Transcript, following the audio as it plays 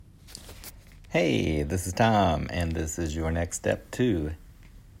Hey, this is Tom, and this is your next step to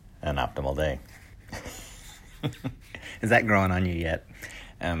an optimal day. Is that growing on you yet?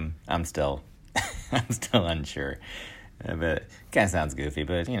 I'm still unsure, but it kind of sounds goofy,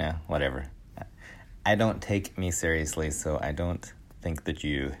 but whatever. I don't take me seriously, so I don't think that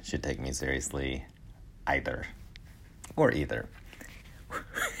you should take me seriously either, or either.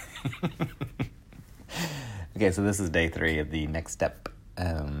 Okay, so this is day 3 of the next step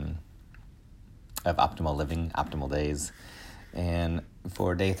of optimal living, optimal days. And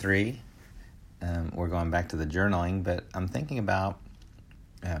for day 3, we're going back to the journaling, but I'm thinking about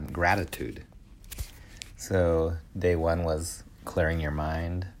gratitude. So day 1 was clearing your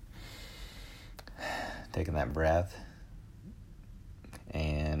mind, taking that breath,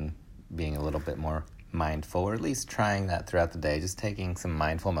 and being a little bit more mindful, or at least trying that throughout the day, just taking some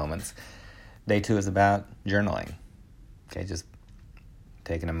mindful moments. Day 2 is about journaling. Okay, just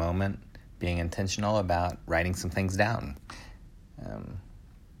taking a moment, being intentional about writing some things down.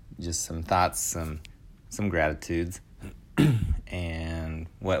 Just some thoughts, some gratitudes, and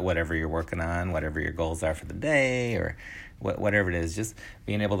whatever you're working on, whatever your goals are for the day, or whatever it is, just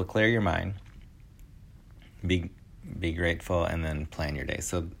being able to clear your mind, be grateful, and then plan your day.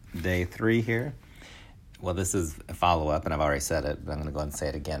 So day 3 here, well, this is a follow-up, and I've already said it, but I'm going to go ahead and say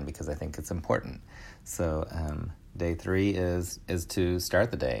it again because I think it's important. So day 3 is to start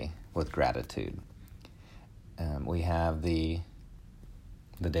the day with gratitude. We have the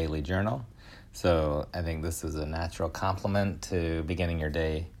daily journal. So I think this is a natural complement to beginning your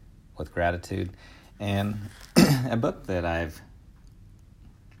day with gratitude. And a book that I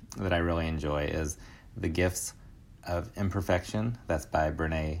really enjoy is The Gifts of Imperfection. That's by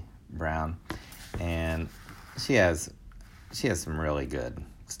Brené Brown. And she has some really good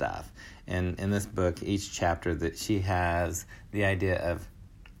stuff. And in this book, each chapter that she has the idea of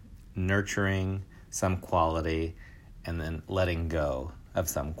nurturing some quality and then letting go of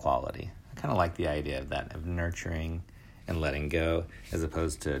some quality. I kind of like the idea of that, of nurturing and letting go, as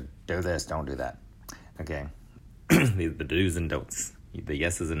opposed to do this, don't do that. Okay, the do's and don'ts, the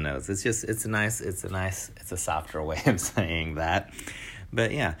yeses and nos. It's a softer way of saying that.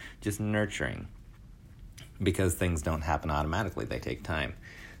 But yeah, just nurturing, because things don't happen automatically; they take time.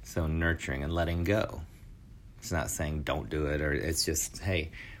 So nurturing and letting go. It's not saying don't do it, or it's just,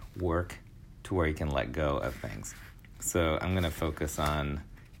 hey, work to where you can let go of things. So I'm going to focus on,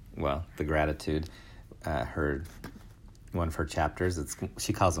 the gratitude. One of her chapters,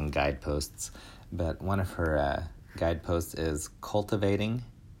 she calls them guideposts, but one of her guideposts is cultivating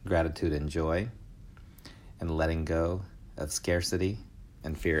gratitude and joy, and letting go of scarcity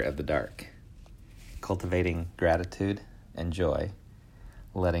and fear of the dark. Cultivating gratitude and joy,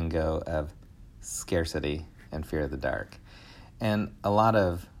 letting go of scarcity and fear of the dark. And a lot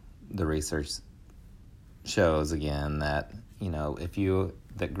of the research shows, again, that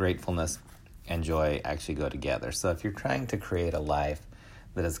that gratefulness and joy actually go together. So if you're trying to create a life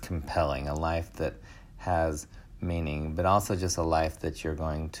that is compelling, a life that has meaning, but also just a life that you're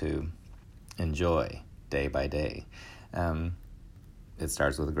going to enjoy day by day, it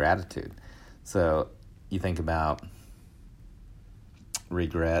starts with gratitude. So you think about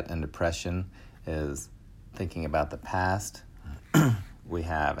regret and depression is thinking about the past. We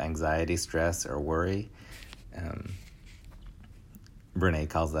have anxiety, stress, or worry. Brené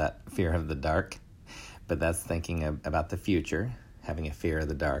calls that fear of the dark, but that's thinking about the future, having a fear of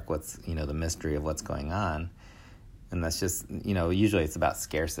the dark, what's, the mystery of what's going on. And that's just, usually it's about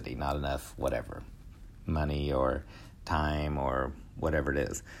scarcity, not enough, whatever, money or time or whatever it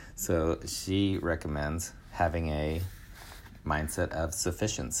is. So she recommends having a mindset of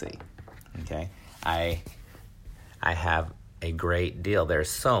sufficiency. Okay, I have a great deal.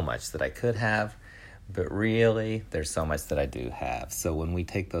 There's so much that I could have, but really there's so much that I do have. So when we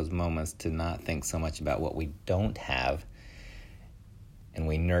take those moments to not think so much about what we don't have, and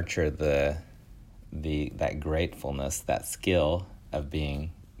we nurture that gratefulness, that skill of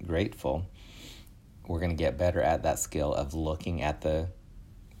being grateful, we're going to get better at that skill of looking at the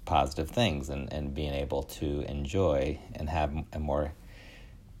positive things and being able to enjoy and have a more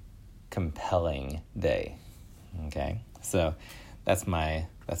compelling day. Okay, so that's my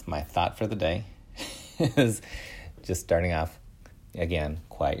thought for the day. Is just starting off again,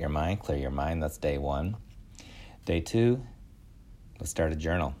 quiet your mind, clear your mind. That's day 1. Day 2, let's start a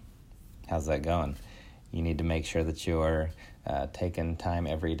journal. How's that going? You need to make sure that you're taking time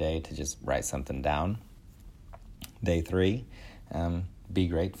every day to just write something down. Day 3, be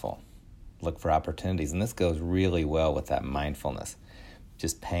grateful. Look for opportunities, and this goes really well with that mindfulness.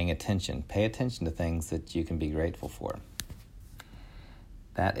 Just paying attention. Pay attention to things that you can be grateful for.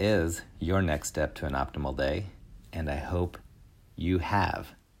 that is your next step to an optimal day, and I hope you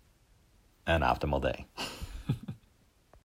have an optimal day.